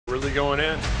really going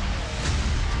in.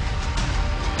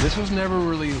 This was never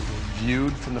really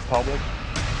viewed from the public.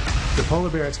 The Polar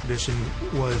Bear Expedition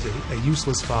was a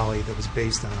useless folly that was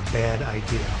based on a bad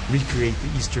idea. Recreate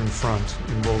the Eastern Front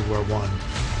in World War I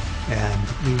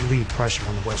and relieve pressure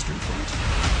on the Western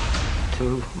Front.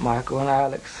 To Michael and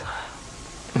Alex,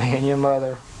 me and your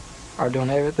mother are doing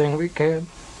everything we can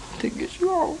to get you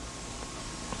home.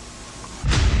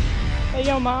 And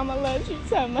your mama loves you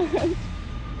so much.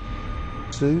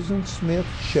 Susan Smith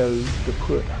chose to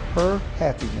put her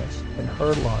happiness and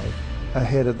her life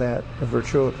ahead of that of her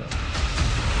children.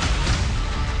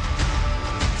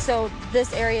 So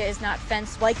this area is not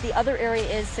fenced like the other area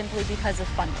is simply because of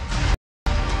funding.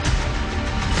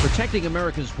 Protecting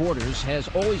America's borders has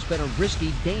always been a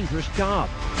risky, dangerous job.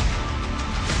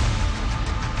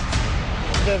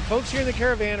 The folks here in the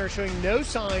caravan are showing no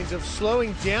signs of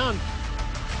slowing down.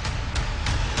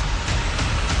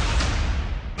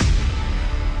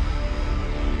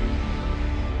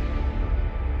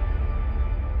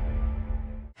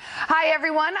 Hi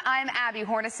everyone, I'm Abby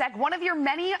Hornacek, one of your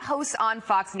many hosts on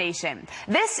Fox Nation.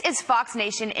 This is Fox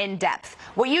Nation In Depth.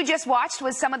 What you just watched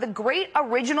was some of the great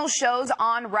original shows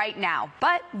on right now,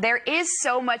 but there is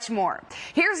so much more.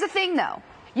 Here's the thing though,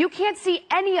 you can't see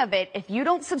any of it if you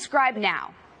don't subscribe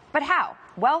now. But how?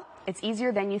 Well, it's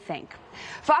easier than you think.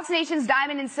 Fox Nation's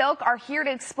Diamond and Silk are here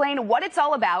to explain what it's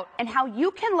all about and how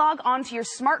you can log onto your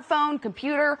smartphone,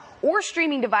 computer, or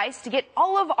streaming device to get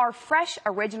all of our fresh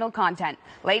original content.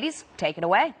 Ladies, take it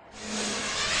away.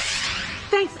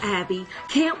 Thanks, Abby.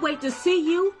 Can't wait to see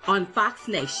you on Fox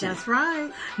Nation. That's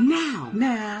right.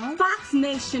 Now, Fox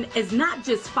Nation is not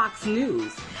just Fox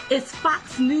News. It's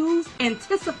Fox News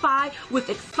intensified with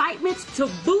excitement to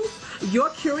boost your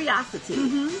curiosity.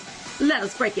 Let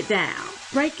us break it down.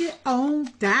 Break it on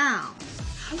down.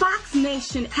 Fox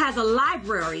Nation has a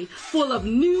library full of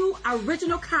new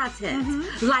original content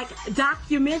like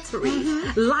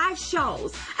documentaries, live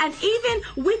shows, and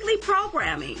even weekly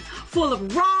programming full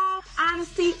of raw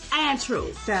honesty and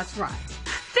truth. That's right.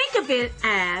 Think of it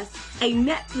as a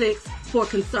Netflix for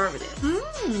conservatives.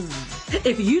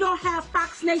 If you don't have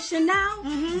Fox Nation now,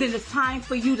 then it's time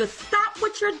for you to stop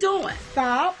what you're doing.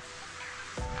 Stop.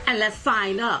 And let's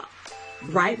sign up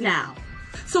right now.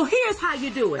 So here's how you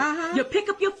do it. You pick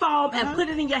up your phone and put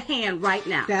it in your hand right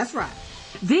now. That's right.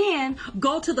 Then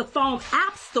go to the phone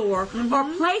app store or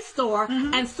Play Store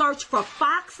and search for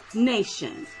Fox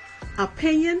Nation.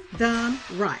 Opinion done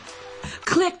right.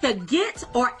 Click the Get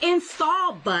or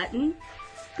Install button.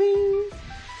 Bing.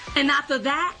 And after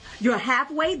that, you're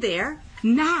halfway there.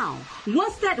 Now,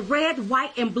 once that red,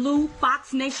 white, and blue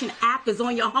Fox Nation app is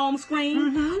on your home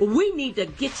screen, we need to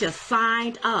get you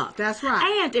signed up. That's right.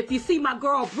 And if you see my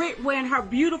girl Britt wearing her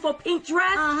beautiful pink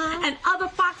dress and other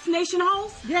Fox Nation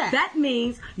hosts, that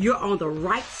means you're on the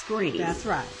right screen. That's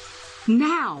right.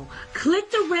 Now, click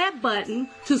the red button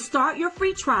to start your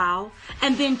free trial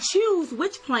and then choose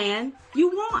which plan you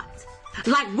want.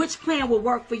 Like which plan will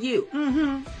work for you.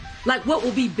 Like what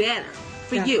will be better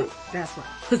for you. Right. That's right.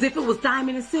 Because if it was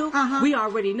Diamond and Silk, we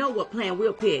already know what plan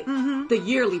we'll pick. The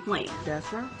yearly plan.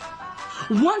 That's right.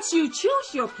 Once you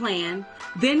choose your plan,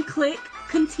 then click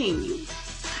Continue.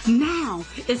 Now,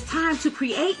 it's time to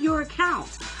create your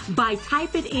account by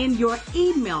typing in your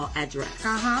email address.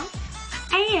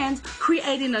 And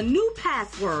creating a new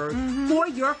password for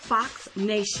your Fox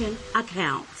Nation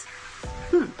account.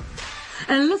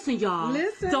 And listen, y'all,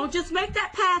 don't just make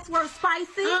that password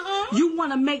spicy. You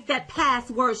want to make that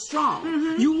password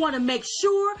strong. You want to make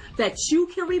sure that you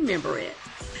can remember it.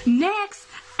 Next,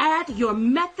 add your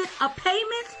method of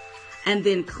payment and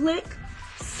then click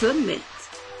Submit.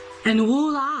 And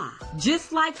voila,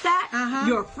 just like that,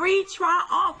 your free trial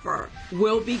offer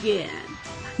will begin.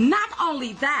 Not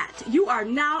only that, you are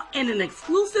now in an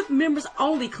exclusive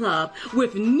members-only club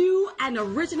with new and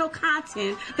original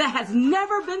content that has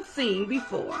never been seen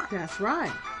before. That's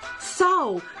right.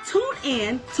 So, tune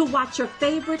in to watch your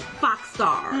favorite Fox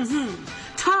stars.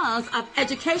 Tons of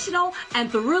educational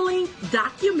and thrilling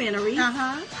documentaries,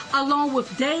 along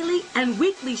with daily and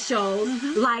weekly shows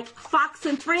like Fox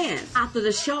and Friends, After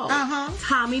the Show,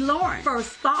 Tommy Lawrence,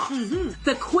 First Thought,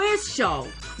 The Quiz Show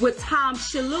with Tom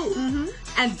Shalhoub,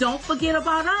 and don't forget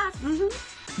about us,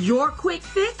 Your Quick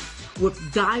Fix with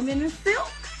Diamond and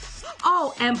Silk.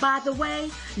 Oh, and by the way,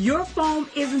 your phone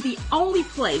isn't the only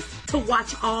place to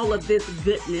watch all of this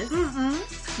goodness.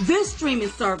 This streaming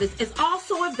service is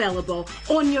also available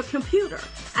on your computer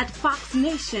at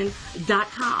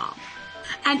foxnation.com.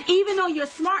 And even on your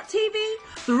smart TV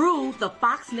through the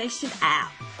Fox Nation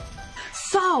app.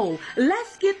 So,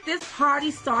 let's get this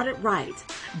party started right.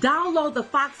 Download the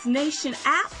Fox Nation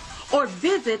app or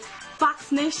visit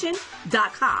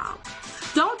foxnation.com.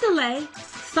 Don't delay.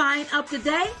 Sign up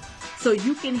today so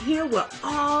you can hear what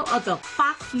all of the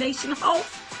Fox Nation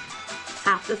hosts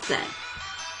have to say.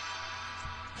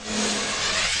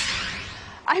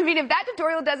 I mean, if that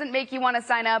tutorial doesn't make you want to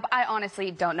sign up, I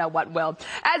honestly don't know what will.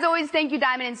 As always, thank you,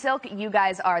 Diamond and Silk. You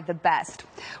guys are the best.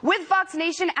 With Fox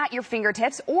Nation at your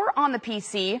fingertips or on the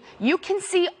PC, you can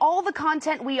see all the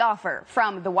content we offer.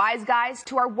 From The Wise Guys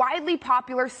to our widely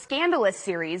popular Scandalous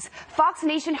series, Fox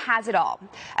Nation has it all.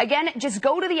 Again, just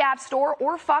go to the App Store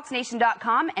or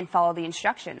foxnation.com and follow the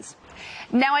instructions.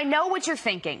 Now, I know what you're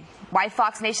thinking. Why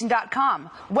foxnation.com?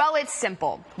 Well, it's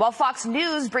simple. While Fox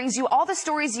News brings you all the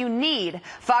stories you need,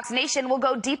 Fox Nation will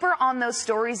go deeper on those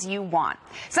stories you want.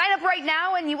 Sign up right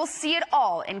now and you will see it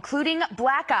all, including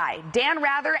Black Eye, Dan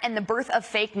Rather, and the Birth of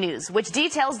Fake News, which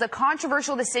details the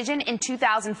controversial decision in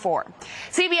 2004.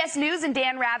 CBS News and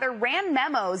Dan Rather ran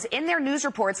memos in their news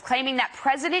reports claiming that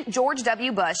President George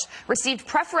W. Bush received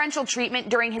preferential treatment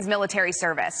during his military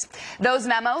service. Those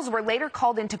memos were later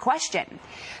called into question.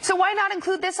 So why not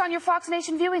include this on your Fox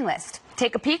Nation viewing list?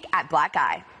 Take a peek at Black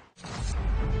Eye.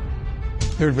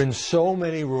 There had been so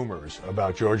many rumors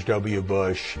about George W.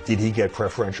 Bush. Did he get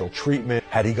preferential treatment?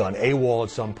 Had he gone AWOL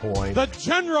at some point? The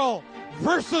general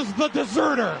versus the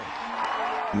deserter.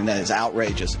 I mean, that is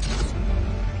outrageous.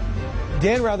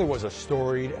 Dan Rather was a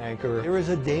storied anchor. There is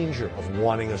a danger of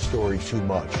wanting a story too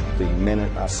much. The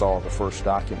minute I saw the first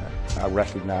document, I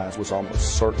recognized was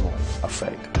almost certainly a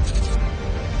fake.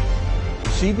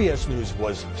 CBS News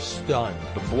was stunned.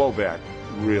 The blowback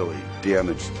really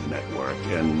damaged the network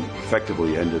and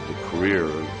effectively ended the career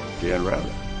of Dan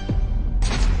Rather.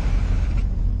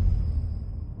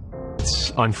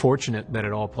 It's unfortunate that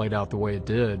it all played out the way it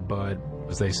did, but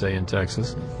as they say in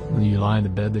Texas, you lie in the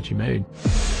bed that you made.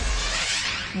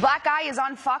 Black Eye is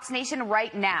on Fox Nation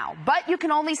right now, but you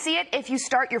can only see it if you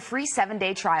start your free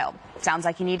 7-day trial. Sounds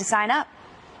like you need to sign up.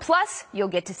 Plus, you'll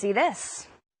get to see this.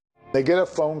 They get a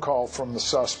phone call from the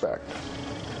suspect,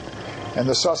 and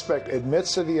the suspect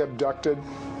admits that he abducted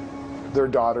their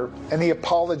daughter, and he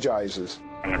apologizes.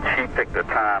 And she picked the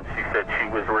time. She said she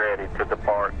was ready to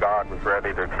depart. God was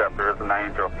ready to accept her as an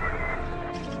angel.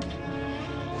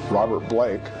 Robert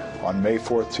Blake, on May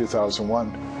 4th,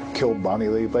 2001, killed Bonnie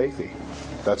Lee Bathey.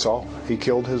 That's all. He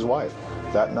killed his wife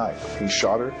that night. He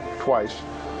shot her twice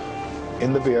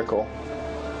in the vehicle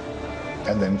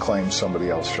and then claimed somebody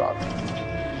else shot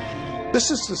her.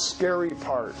 This is the scary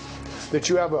part, that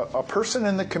you have a person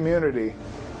in the community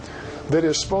that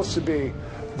is supposed to be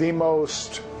the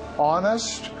most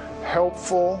honest,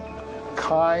 helpful,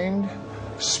 kind,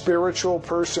 spiritual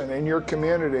person in your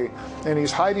community, and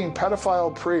he's hiding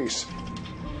pedophile priests.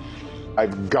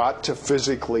 I've got to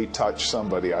physically touch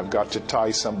somebody. I've got to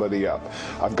tie somebody up.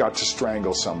 I've got to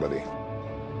strangle somebody.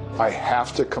 I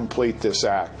have to complete this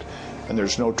act, and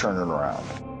there's no turning around.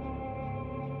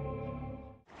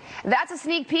 That's a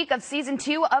sneak peek of Season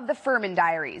 2 of The Fuhrman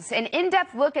Diaries, an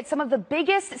in-depth look at some of the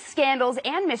biggest scandals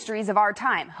and mysteries of our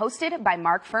time, hosted by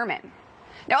Mark Fuhrman.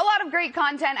 Now, a lot of great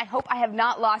content. I hope I have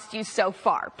not lost you so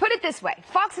far. Put it this way,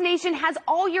 Fox Nation has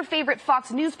all your favorite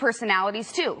Fox News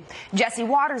personalities, too. Jesse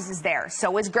Waters is there,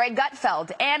 so is Greg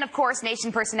Gutfeld, and, of course,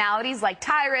 Nation personalities like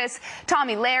Tyrus,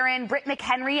 Tommy Lahren, Britt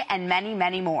McHenry, and many,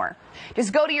 many more.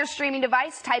 Just go to your streaming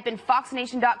device, type in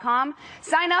foxnation.com,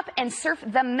 sign up, and surf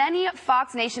the many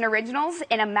Fox Nation originals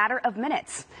in a matter of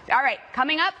minutes. All right,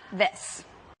 coming up, this.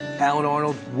 Alan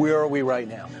Arnold, where are we right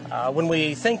now? When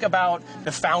we think about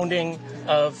the founding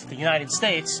of the United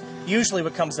States, usually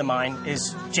what comes to mind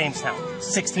is Jamestown,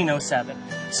 1607.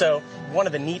 So one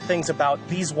of the neat things about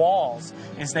these walls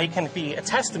is they can be a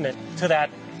testament to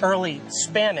that early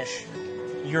Spanish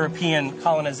European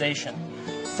colonization,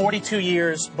 42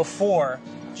 years before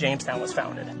Jamestown was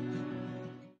founded.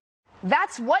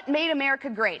 That's What Made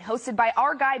America Great, hosted by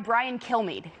our guy Brian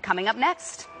Kilmeade. Coming up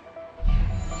next.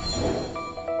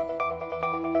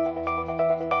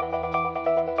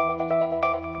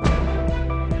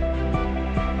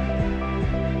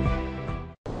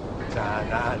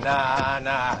 Na na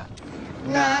na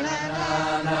na na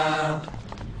na na.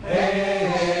 Hey,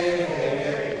 hey,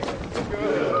 hey.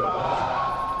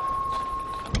 Goodbye.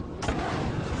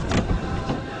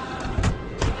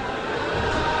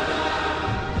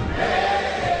 Hey,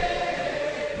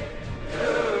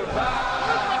 goodbye.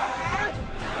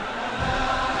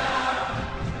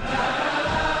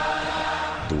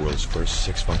 The world's first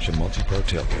 6-function multi-pro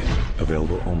tailgate,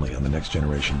 available only on the next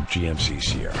generation GMC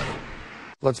Sierra.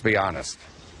 Let's be honest.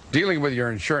 Dealing with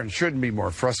your insurance shouldn't be more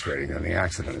frustrating than the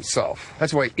accident itself.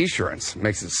 That's why Esurance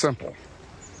makes it simple.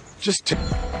 Just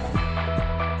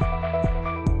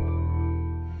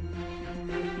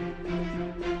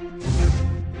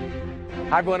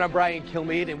Hi, everyone. I'm Brian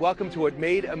Kilmeade, and welcome to What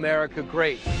Made America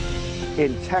Great.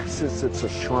 In Texas, it's a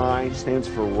shrine, stands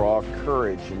for raw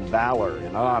courage and valor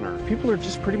and honor. People are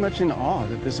just pretty much in awe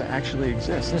that this actually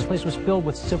exists. This place was filled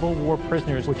with Civil War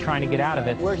prisoners who were trying to get out of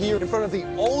it. We're here in front of the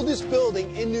oldest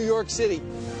building in New York City.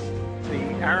 The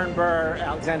Aaron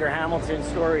Burr-Alexander Hamilton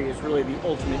story is really the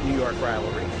ultimate New York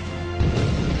rivalry.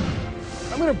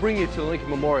 I'm going to bring you to the Lincoln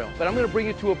Memorial, but I'm going to bring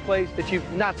you to a place that you've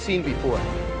not seen before.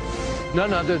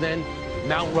 None other than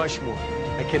Mount Rushmore.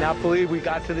 I cannot believe we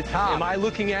got to the top. Am I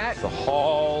looking at the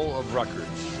Hall of Records?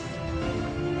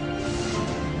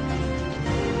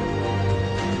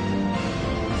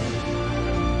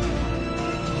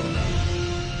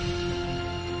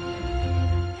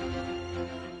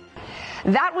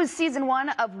 That was season 1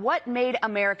 of What Made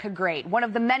America Great, one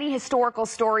of the many historical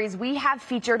stories we have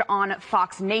featured on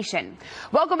Fox Nation.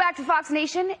 Welcome back to Fox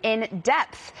Nation in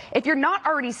Depth. If you're not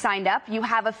already signed up, you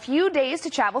have a few days to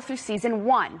travel through season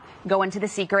 1, go into the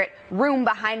secret room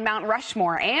behind Mount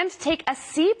Rushmore, and take a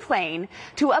seaplane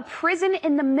to a prison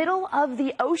in the middle of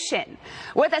the ocean.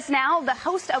 With us now, the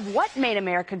host of What Made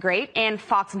America Great and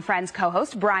Fox and Friends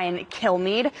co-host Brian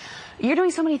Kilmeade. You're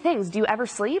doing so many things. Do you ever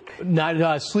sleep?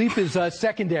 Not sleep is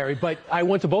secondary, but I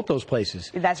went to both those places.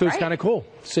 That's so right. It's kind of cool.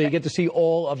 So you get to see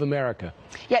all of America.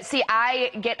 Yeah, see, I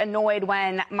get annoyed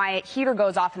when my heater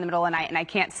goes off in the middle of the night and I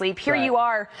can't sleep. Here Right. you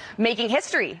are making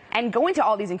history and going to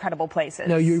all these incredible places.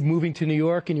 Now you're moving to New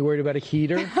York and you're worried about a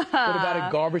heater. What about a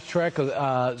garbage truck?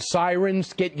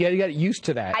 Sirens? Get used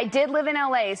to that. I did live in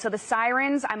LA, so the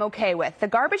sirens I'm okay with. The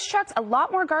garbage trucks, a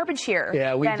lot more garbage here.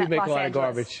 Yeah, we than do make Los a lot Angeles. of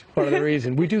garbage. Part of the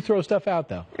reason. We do throw stuff out,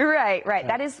 though. Right.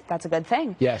 That's a good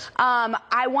thing. Yes.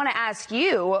 I want to ask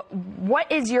you, what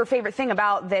is your favorite thing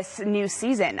about this new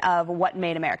season of What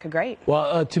Made America Great?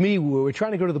 Well, to me, we're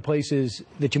trying to go to the places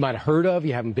that you might have heard of,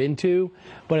 you haven't been to,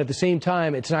 but at the same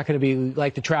time, it's not going to be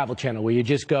like the Travel Channel where you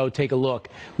just go take a look.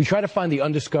 We try to find the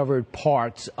undiscovered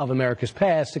parts of America's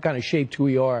past that kind of shaped who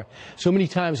we are. So many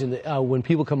times when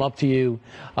people come up to you,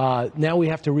 now we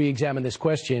have to re-examine this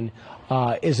question.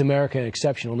 Is America an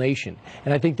exceptional nation?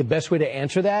 And I think the best way to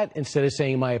answer that, instead of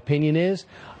saying my opinion is,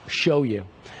 show you.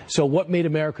 So what made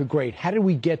America great? How did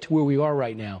we get to where we are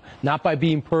right now? Not by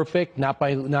being perfect, not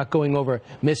by not going over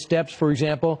missteps, for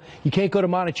example. You can't go to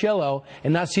Monticello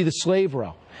and not see the slave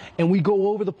row. And we go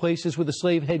over the places where the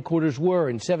slave headquarters were,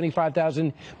 and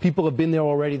 75,000 people have been there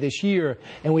already this year.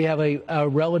 And we have a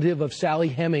relative of Sally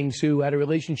Hemings who had a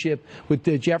relationship with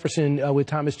with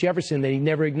Thomas Jefferson that he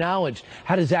never acknowledged.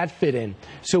 How does that fit in?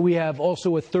 So we have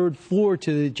also a third floor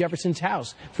to Jefferson's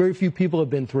house. Very few people have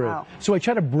been through. Wow. So I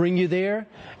try to bring you there,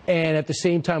 and at the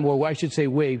same time, well, I should say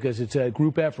we, because it's a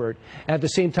group effort, and at the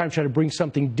same time try to bring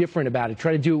something different about it.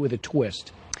 Try to do it with a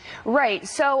twist. Right.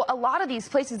 So a lot of these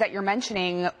places that you're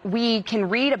mentioning, we can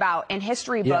read about in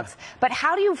history books, but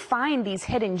how do you find these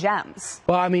hidden gems?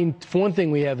 Well, I mean, for one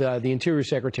thing, we have the Interior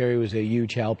Secretary was a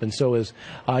huge help, and so is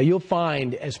you'll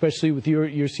find, especially with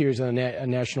your series on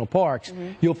national parks,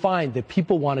 you'll find that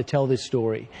people want to tell this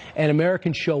story, and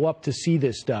Americans show up to see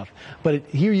this stuff. But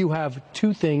here you have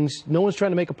two things. No one's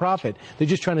trying to make a profit. They're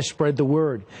just trying to spread the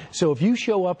word. So if you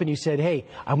show up and you said, hey,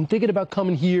 I'm thinking about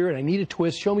coming here, and I need a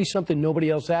twist, show me something nobody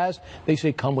else has, they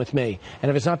say, come with me. And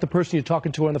if it's not the person you're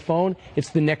talking to on the phone, it's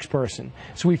the next person.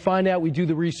 So we find out, we do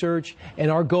the research,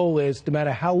 and our goal is, no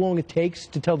matter how long it takes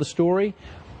to tell the story,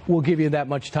 we'll give you that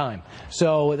much time.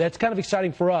 So that's kind of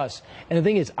exciting for us. And the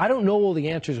thing is, I don't know all the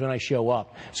answers when I show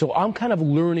up. So I'm kind of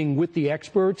learning with the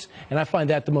experts, and I find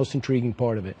that the most intriguing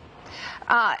part of it.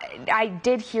 I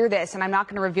did hear this, and I'm not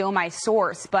going to reveal my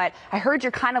source, but I heard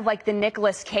you're kind of like the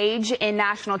Nicolas Cage in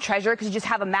National Treasure because you just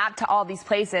have a map to all these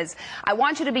places. I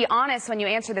want you to be honest when you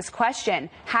answer this question.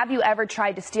 Have you ever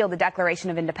tried to steal the Declaration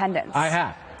of Independence? I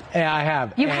have. Yeah, I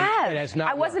have. You have? It has not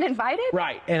I wasn't invited?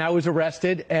 Right. And I was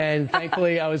arrested, and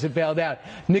thankfully I was bailed out.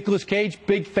 Nicolas Cage,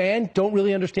 big fan, don't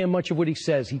really understand much of what he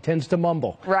says. He tends to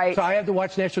mumble. Right. So I have to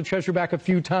watch National Treasure back a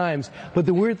few times. But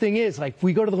the weird thing is, like, if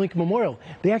we go to the Lincoln Memorial,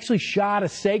 they actually shot a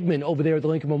segment over there at the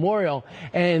Lincoln Memorial,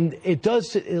 and it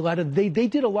does a lot of, they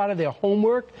did a lot of their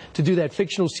homework to do that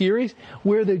fictional series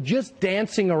where they're just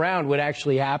dancing around what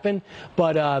actually happened.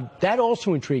 But that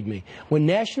also intrigued me. When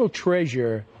National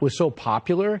Treasure was so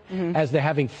popular, as they're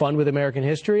having fun with American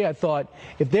history, I thought,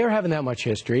 if they're having that much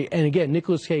history, and again,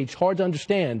 Nicolas Cage, hard to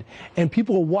understand, and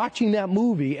people are watching that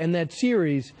movie and that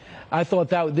series, I thought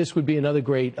that this would be another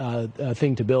great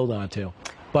thing to build onto.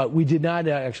 But we did not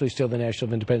actually steal the Declaration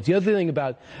of Independence. The other thing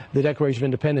about the Declaration of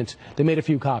Independence, they made a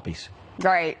few copies.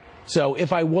 Right. So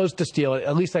if I was to steal it,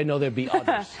 at least I know there'd be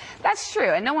others. That's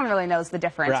true, and no one really knows the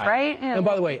difference, right? Yeah. And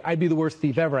by the way, I'd be the worst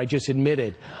thief ever. I just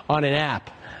admitted on an app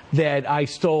that I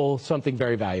stole something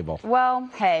very valuable. Well,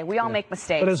 hey, we all make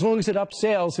mistakes. But as long as it ups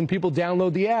sales and people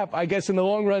download the app, I guess in the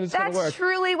long run it's going to work. That's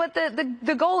truly what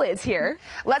the goal is here.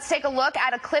 Let's take a look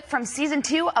at a clip from season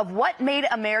 2 of What Made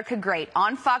America Great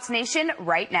on Fox Nation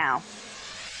right now.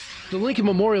 The Lincoln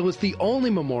Memorial is the only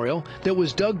memorial that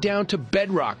was dug down to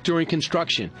bedrock during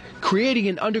construction, creating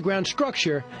an underground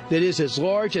structure that is as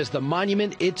large as the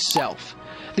monument itself.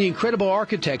 The incredible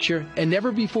architecture and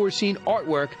never-before-seen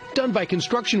artwork done by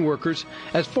construction workers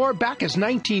as far back as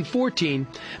 1914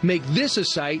 make this a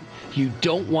sight you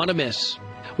don't want to miss.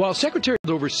 While Secretary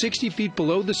is over 60 feet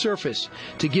below the surface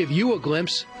to give you a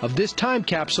glimpse of this time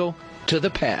capsule to the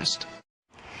past.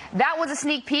 That was a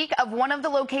sneak peek of one of the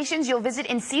locations you'll visit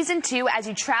in season 2 as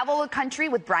you travel the country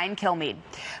with Brian Kilmeade.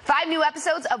 5 new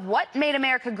episodes of What Made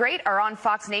America Great are on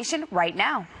Fox Nation right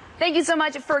now. Thank you so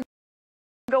much for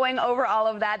going over all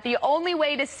of that. The only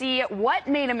way to see What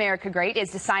Made America Great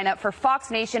is to sign up for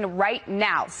Fox Nation right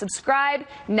now. Subscribe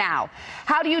now.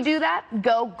 How do you do that?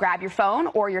 Go grab your phone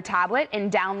or your tablet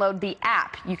and download the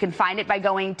app. You can find it by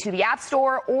going to the App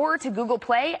Store or to Google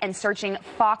Play and searching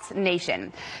Fox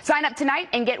Nation. Sign up tonight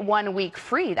and get 1 week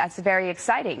free. That's very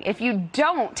exciting. If you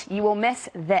don't, you will miss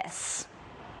this.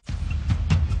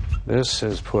 This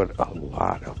has put a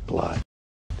lot of blood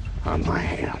on my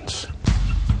hands.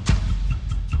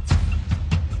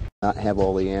 Not have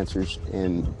all the answers,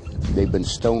 and they've been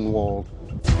stonewalled.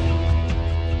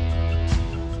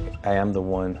 I am the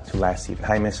one to last see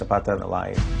Jaime Zapata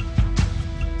alive.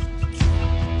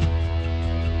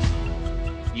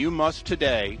 You must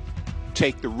today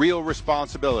take the real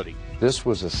responsibility. This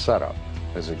was a setup,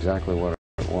 is exactly what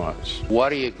it was.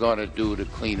 What are you going to do to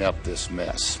clean up this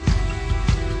mess?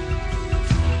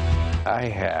 I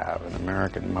have an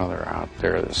American mother out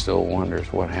there that still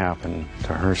wonders what happened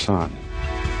to her son.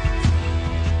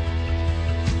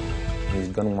 These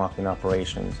gun walking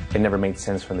operations, it never made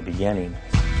sense from the beginning.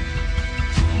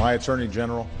 My Attorney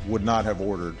General would not have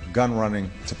ordered gun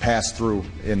running to pass through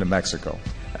into Mexico.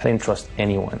 I didn't trust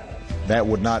anyone. That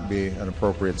would not be an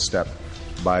appropriate step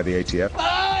by the ATF.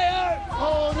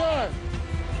 Hold on.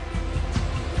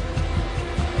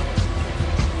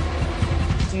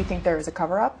 Do you think there is a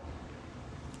cover-up?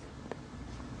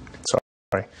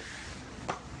 Sorry.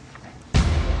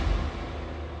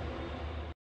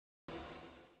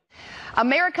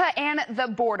 America and the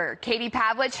border. Katie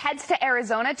Pavlich heads to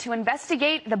Arizona to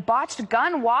investigate the botched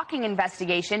gun walking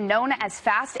investigation known as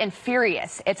Fast and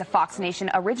Furious. It's a Fox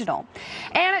Nation original.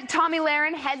 And Tommy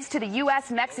Lahren heads to the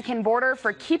U.S.-Mexican border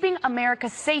for Keeping America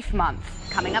Safe Month.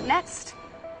 Coming up next.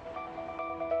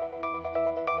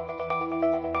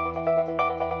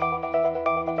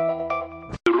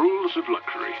 The rules of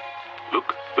luxury.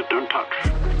 Look, but don't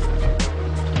touch.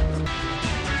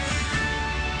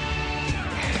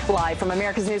 Live from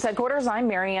America's News headquarters, I'm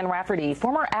Marianne Rafferty.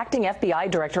 Former acting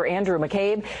FBI Director Andrew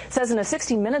McCabe says in a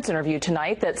 60 Minutes interview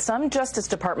tonight that some Justice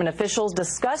Department officials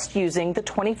discussed using the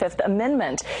 25th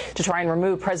Amendment to try and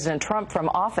remove President Trump from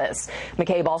office.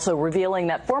 McCabe also revealing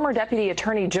that former Deputy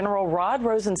Attorney General Rod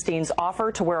Rosenstein's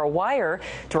offer to wear a wire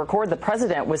to record the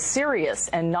president was serious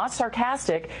and not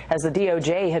sarcastic, as the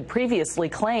DOJ had previously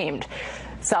claimed.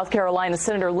 South Carolina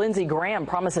Senator Lindsey Graham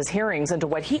promises hearings into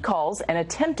what he calls an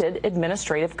attempted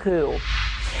administrative coup.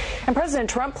 And President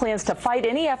Trump plans to fight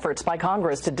any efforts by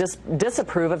Congress to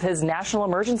disapprove of his national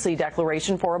emergency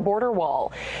declaration for a border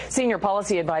wall. Senior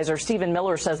policy advisor Stephen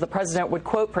Miller says the president would,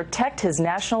 quote, protect his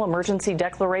national emergency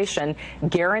declaration,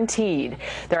 guaranteed.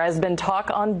 There has been talk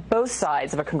on both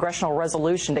sides of a congressional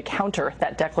resolution to counter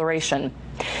that declaration.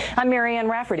 I'm Marianne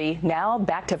Rafferty. Now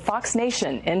back to Fox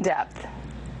Nation in depth.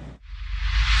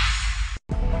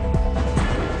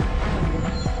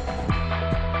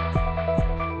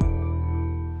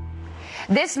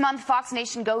 This month, Fox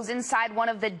Nation goes inside one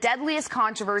of the deadliest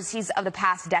controversies of the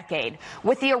past decade,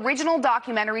 with the original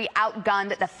documentary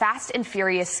Outgunned: The Fast and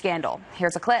Furious Scandal.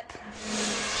 Here's a clip.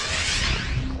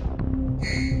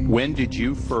 When did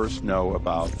you first know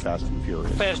about Fast and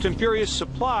Furious? Fast and Furious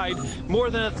supplied more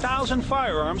than 1,000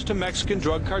 firearms to Mexican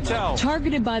drug cartels.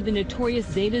 Targeted by the notorious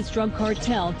Zetas drug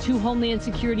cartel, 2 Homeland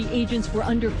Security agents were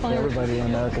under fire. Everybody in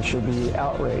America should be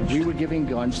outraged. We were giving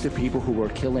guns to people who were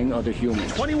killing other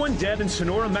humans. 21 dead in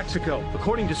Sonora, Mexico.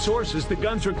 According to sources, the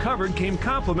guns recovered came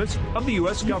compliments of the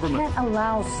U.S. government. You can't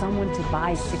allow someone to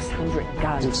buy 600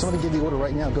 guns. If somebody give the order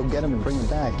right now, go get them and bring them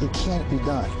back. It can't be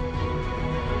done.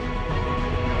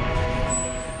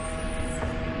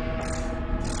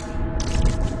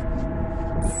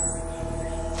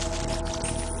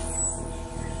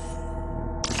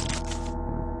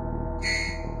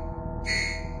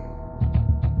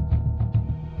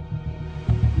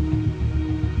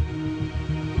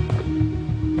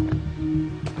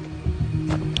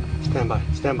 Stand by.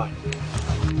 Stand by.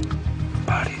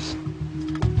 Bodies.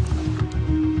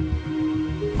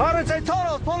 Padres y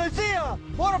todos, policía!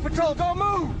 Border Patrol, go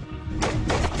move!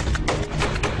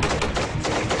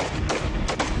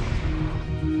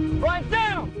 Right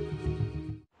down!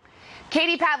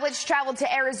 Katie Pavlich traveled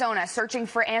to Arizona searching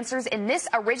for answers in this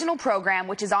original program,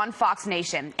 which is on Fox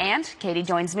Nation. And Katie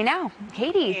joins me now.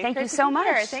 Katie, thank you so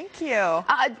much. Thank you.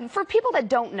 For people that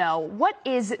don't know, what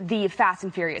is the Fast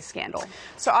and Furious scandal?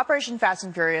 So Operation Fast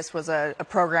and Furious was a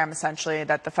program essentially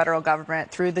that the federal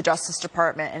government, through the Justice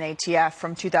Department and ATF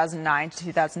from 2009 to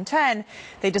 2010,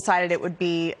 they decided it would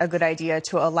be a good idea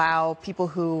to allow people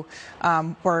who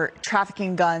were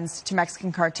trafficking guns to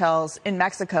Mexican cartels in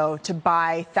Mexico to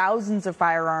buy thousands of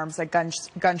firearms at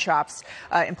gun shops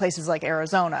in places like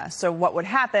Arizona. So what would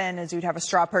happen is you'd have a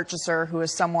straw purchaser who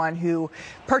is someone who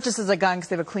purchases a gun because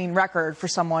they have a clean record for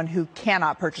someone who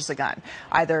cannot purchase a gun,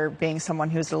 either being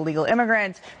someone who's an illegal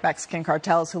immigrant, Mexican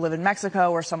cartels who live in Mexico,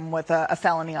 or someone with a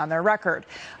felony on their record.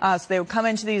 So they would come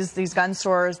into these gun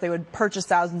stores, they would purchase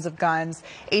thousands of guns.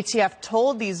 ATF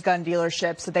told these gun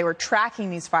dealerships that they were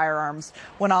tracking these firearms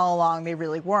when all along they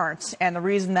really weren't. And the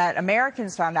reason that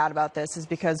Americans found out about this is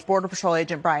because Border Patrol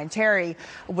agent Brian Terry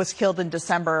was killed in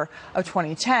December of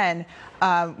 2010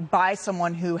 by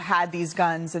someone who had these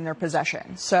guns in their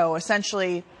possession. So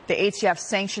essentially, the ATF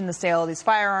sanctioned the sale of these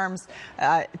firearms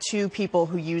to people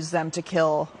who use them to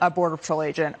kill a Border Patrol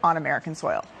agent on American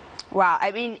soil. Wow.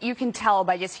 I mean, you can tell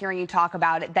by just hearing you talk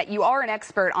about it that you are an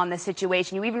expert on this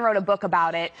situation. You even wrote a book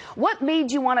about it. What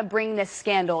made you want to bring this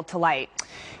scandal to light?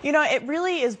 You know, it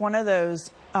really is one of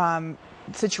those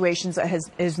situations that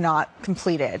is not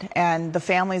completed, and the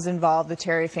families involved, the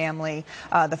Terry family,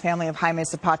 the family of Jaime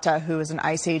Zapata, who is an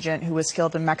ICE agent who was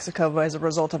killed in Mexico as a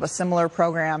result of a similar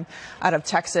program out of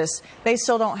Texas, they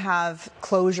still don't have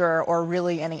closure or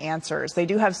really any answers. They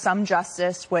do have some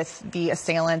justice with the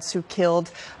assailants who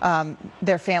killed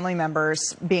their family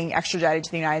members being extradited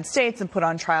to the United States and put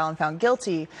on trial and found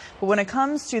guilty. But when it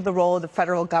comes to the role of the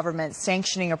federal government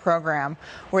sanctioning a program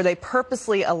where they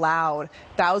purposely allowed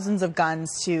thousands of guns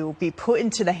to be put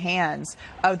into the hands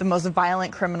of the most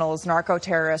violent criminals,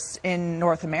 narco-terrorists in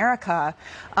North America,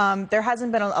 there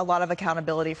hasn't been a lot of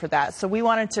accountability for that. So we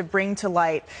wanted to bring to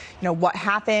light, you know, what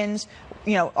happened,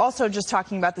 you know, also just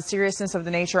talking about the seriousness of the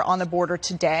nature on the border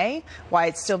today, why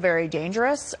it's still very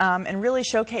dangerous, and really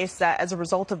showcase that as a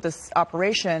result of this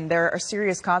operation, there are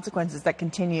serious consequences that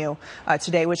continue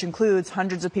today, which includes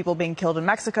hundreds of people being killed in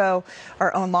Mexico,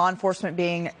 our own law enforcement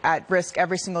being at risk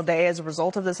every single day as a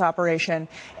result of this operation,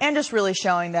 and just really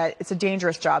showing that it's a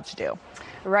dangerous job to do.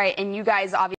 Right, and you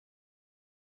guys obviously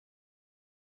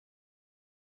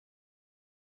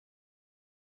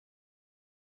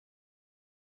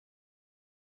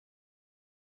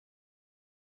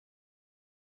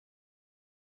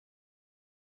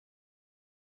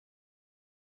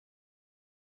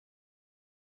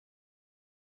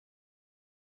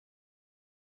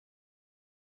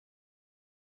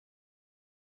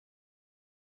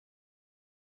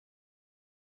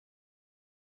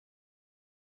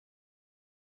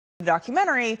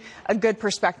documentary a good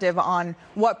perspective on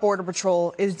what Border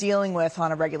Patrol is dealing with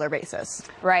on a regular basis.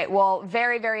 Right. Well,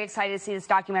 very, very excited to see this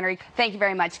documentary. Thank you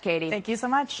very much, Katie. Thank you so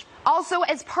much. Also,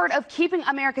 as part of Keeping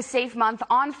America Safe Month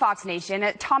on Fox Nation,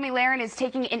 Tomi Lahren is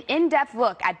taking an in-depth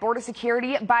look at border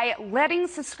security by letting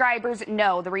subscribers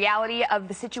know the reality of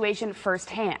the situation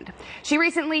firsthand. She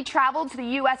recently traveled to the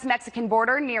U.S.-Mexican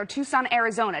border near Tucson,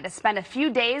 Arizona to spend a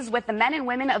few days with the men and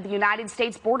women of the United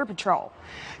States Border Patrol.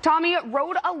 Tomi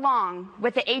rode along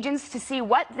with the agents to see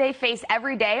what they face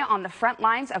every day on the front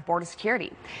lines of border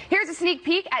security. Here's a sneak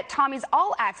peek at Tomi's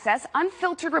all-access,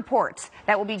 unfiltered reports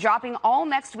that will be dropping all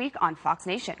next week on Fox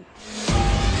Nation.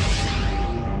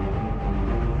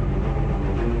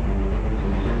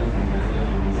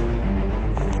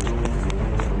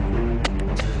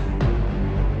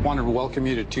 I want to welcome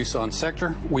you to Tucson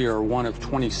sector. We are one of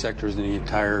 20 sectors in the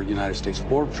entire United States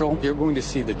Border Patrol. You're going to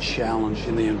see the challenge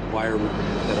in the environment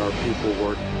that our people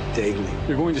work daily.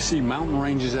 You're going to see mountain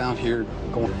ranges out here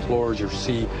going towards, you'll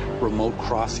see remote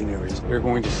crossing areas. You're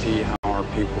going to see how our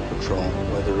people patrol,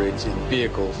 whether it's in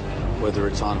vehicles, whether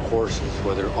it's on horses,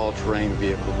 whether all-terrain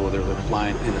vehicles, whether they're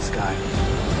flying in the sky.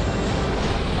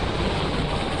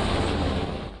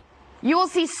 You will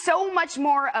see so much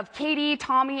more of Katie,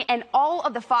 Tomi, and all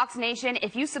of the Fox Nation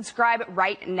if you subscribe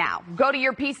right now. Go to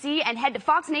your PC and head to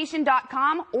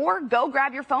foxnation.com, or go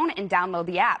grab your phone and download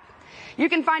the app. You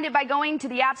can find it by going to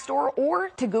the App Store or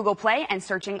to Google Play and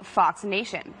searching Fox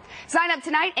Nation. Sign up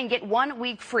tonight and get 1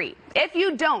 week free. If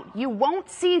you don't, you won't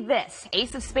see this.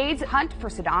 Ace of Spades hunt for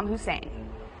Saddam Hussein.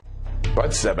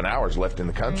 But 7 hours left in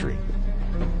the country.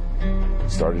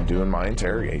 started doing my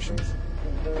interrogations.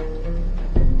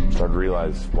 Started to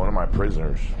realize one of my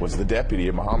prisoners was the deputy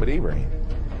of Mohammed Ibrahim.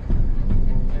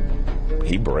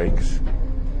 He breaks,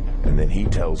 and then he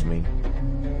tells me,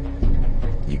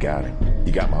 "You got him.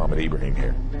 You got Mohammed Ibrahim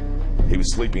here. He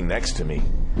was sleeping next to me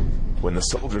when the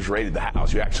soldiers raided the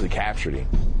house. You actually captured him."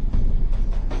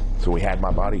 So we had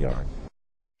my bodyguard.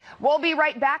 We'll be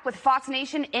right back with Fox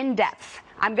Nation In Depth.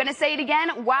 I'm going to say it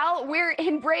again while we're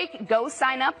in break. Go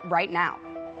sign up right now.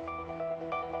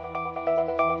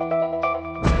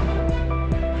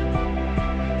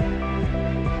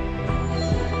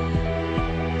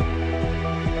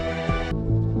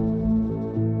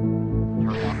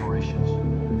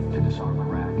 Operations to disarm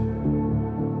Iraq.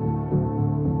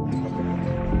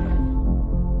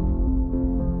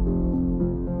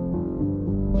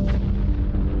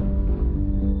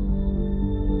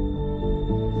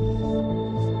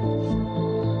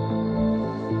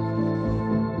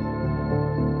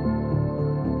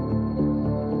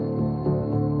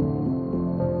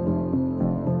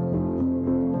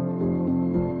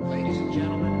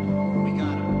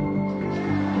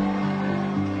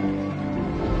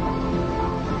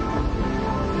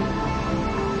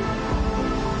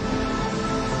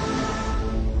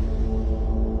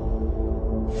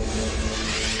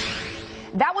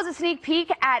 That was a sneak peek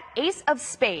at Ace of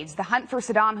Spades, the hunt for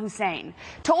Saddam Hussein,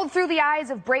 told through the eyes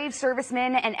of brave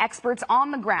servicemen and experts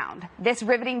on the ground. This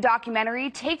riveting documentary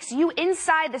takes you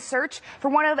inside the search for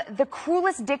one of the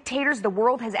cruelest dictators the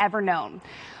world has ever known.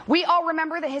 We all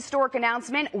remember the historic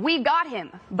announcement, "We got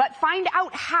him," but find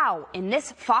out how in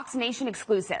this Fox Nation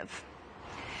exclusive.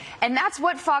 And that's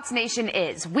what Fox Nation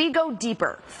is. We go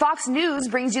deeper. Fox News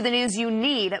brings you the news you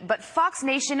need, but Fox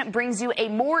Nation brings you a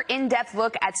more in-depth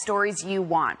look at stories you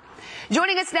want.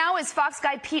 Joining us now is Fox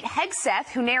guy Pete Hegseth,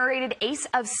 who narrated Ace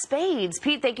of Spades.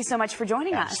 Pete, thank you so much for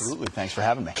joining us. Absolutely. Thanks for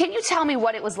having me. Can you tell me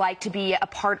what it was like to be a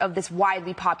part of this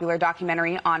widely popular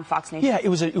documentary on Fox Nation? Yeah, it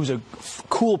was a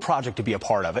cool project to be a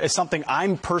part of. It's something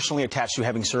I'm personally attached to,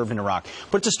 having served in Iraq.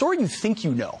 But it's a story you think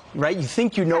you know, right? You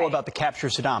think you know about the capture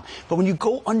of Saddam. But when you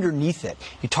go underneath it,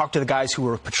 you talk to the guys who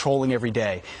were patrolling every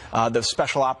day, the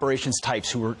special operations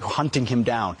types who were hunting him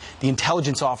down, the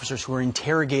intelligence officers who were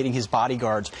interrogating his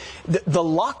bodyguards, the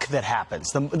luck that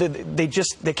happens.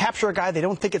 They capture a guy, they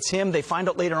don't think it's him, they find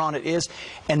out later on it is,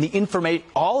 and the information,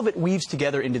 all of it weaves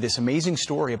together into this amazing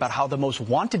story about how the most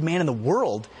wanted man in the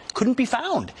world couldn't be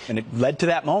found. And it led to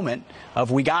that moment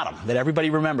of "We got him," that everybody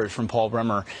remembers from Paul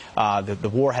Bremer. The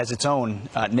war has its own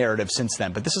narrative since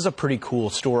then, but this is a pretty cool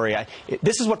story.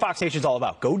 This is what Fox Nation is all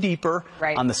about. Go deeper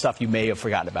on the stuff you may have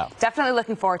forgotten about. Definitely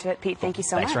looking forward to it, Pete. Thank you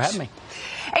so much. Thanks for having me.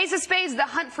 Ace of Spades, the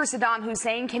hunt for Saddam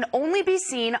Hussein, can only be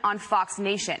seen on Fox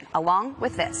Nation, along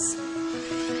with this.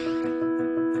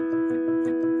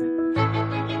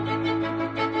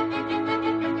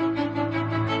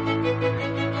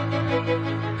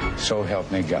 So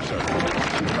help me God.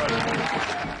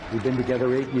 We've been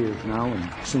together 8 years now, and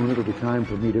soon it'll be time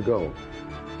for me to go.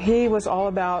 He was all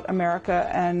about America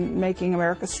and making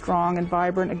America strong and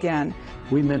vibrant again.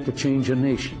 We meant to change a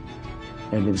nation,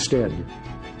 and instead,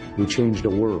 we changed a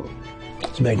world.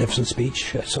 It's a magnificent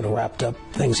speech. It sort of wrapped up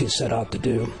things he set out to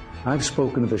do. I've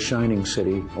spoken of the shining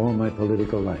city all my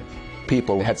political life.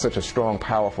 People had such a strong,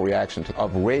 powerful reaction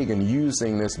of Reagan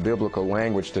using this biblical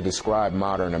language to describe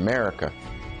modern America.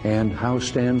 And how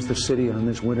stands the city on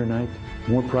this winter night?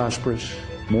 More prosperous,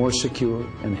 more secure,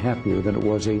 and happier than it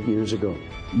was 8 years ago.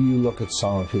 You look at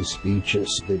some of his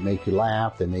speeches, they make you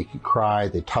laugh, they make you cry,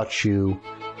 they touch you.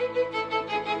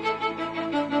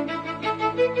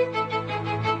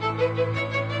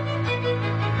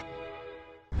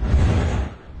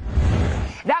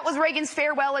 That was Reagan's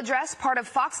farewell address, part of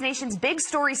Fox Nation's Big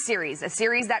Story series, a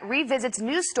series that revisits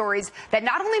news stories that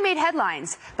not only made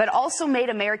headlines, but also made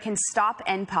Americans stop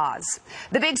and pause.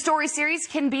 The Big Story series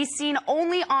can be seen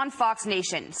only on Fox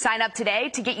Nation. Sign up today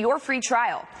to get your free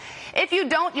trial. If you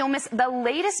don't, you'll miss the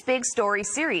latest Big Story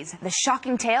series, The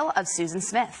Shocking Tale of Susan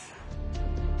Smith.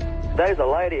 There's a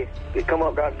lady that come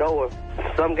up that door.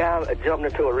 Some guy jumped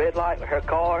into a red light with her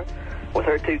car with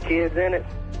her 2 kids in it.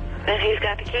 And he's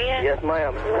got the kids? Yes,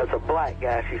 ma'am. That's a black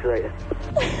guy, she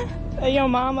said. Your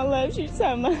mama loves you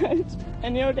so much.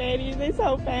 And your daddy, these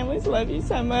whole families love you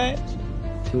so much.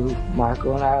 To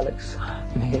Michael and Alex,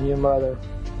 me and your mother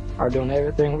are doing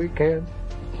everything we can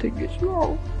to get you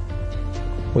home.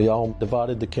 We all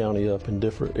divided the county up in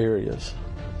different areas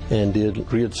and did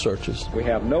grid searches. We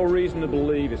have no reason to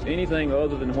believe it's anything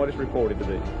other than what it's reported to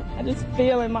be. I just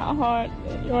feel in my heart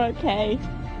that you're okay.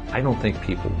 I don't think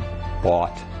people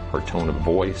bought her tone of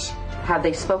voice. Have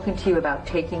they spoken to you about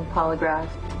taking polygraphs?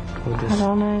 I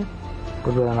don't know.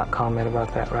 We'd rather not comment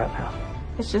about that right now.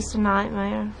 It's just a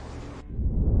nightmare.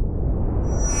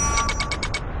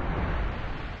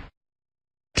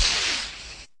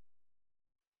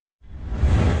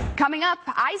 Coming up,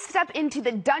 I step into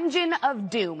the Dungeon of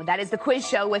Doom. That is the quiz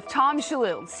show with Tom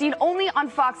Shalhoub, seen only on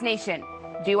Fox Nation.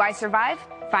 Do I survive?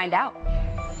 Find out.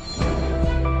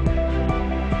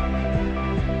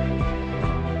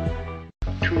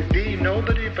 To be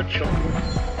nobody but children.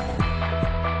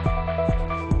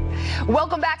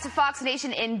 Welcome back to Fox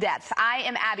Nation In Depth. I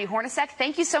am Abby Hornacek.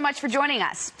 Thank you so much for joining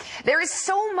us. There is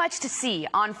so much to see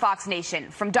on Fox Nation,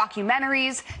 from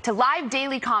documentaries to live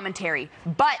daily commentary,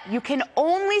 but you can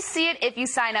only see it if you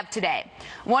sign up today.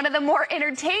 One of the more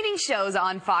entertaining shows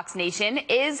on Fox Nation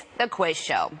is The Quiz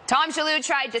Show. Tom Shalhoub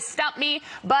tried to stump me,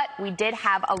 but we did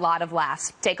have a lot of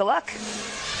laughs. Take a look.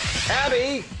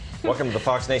 Abby! Welcome to the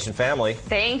Fox Nation family.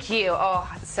 Thank you.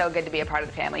 Oh, it's so good to be a part of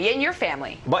the family. And your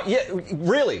family. But yeah,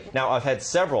 really. Now, I've had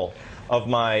several of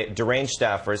my deranged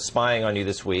staffers spying on you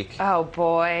this week. Oh,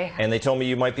 boy. And they told me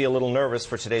you might be a little nervous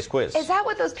for today's quiz. Is that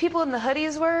what those people in the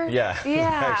hoodies were? Yeah.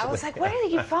 Yeah. I was like, why do they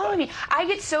keep following me? I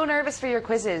get so nervous for your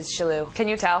quizzes, Shalhoub. Can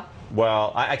you tell?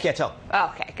 Well, I can't tell.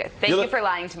 Oh, okay, good. Thank you for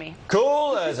lying to me.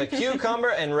 Cool as a cucumber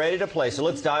and ready to play. So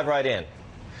let's dive right in.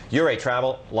 You're a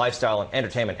travel, lifestyle, and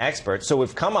entertainment expert, so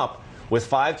we've come up with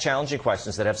 5 challenging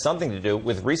questions that have something to do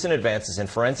with recent advances in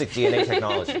forensic DNA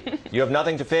technology. You have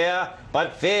nothing to fear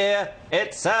but fear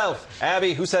itself.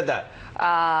 Abby, who said that?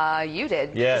 You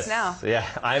did. Yes. Just now. Yeah,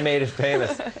 I made it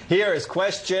famous. Here is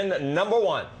question number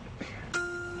 1.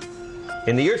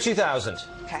 In the year 2000,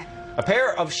 a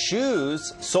pair of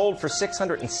shoes sold for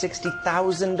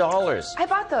 $660,000. I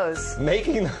bought those.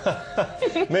 Making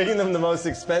them the most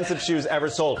expensive shoes ever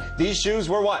sold. These shoes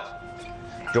were what?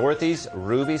 Dorothy's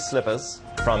Ruby Slippers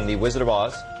from The Wizard of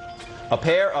Oz. A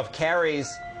pair of Carrie's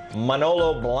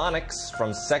Manolo Blahniks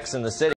from Sex and the City.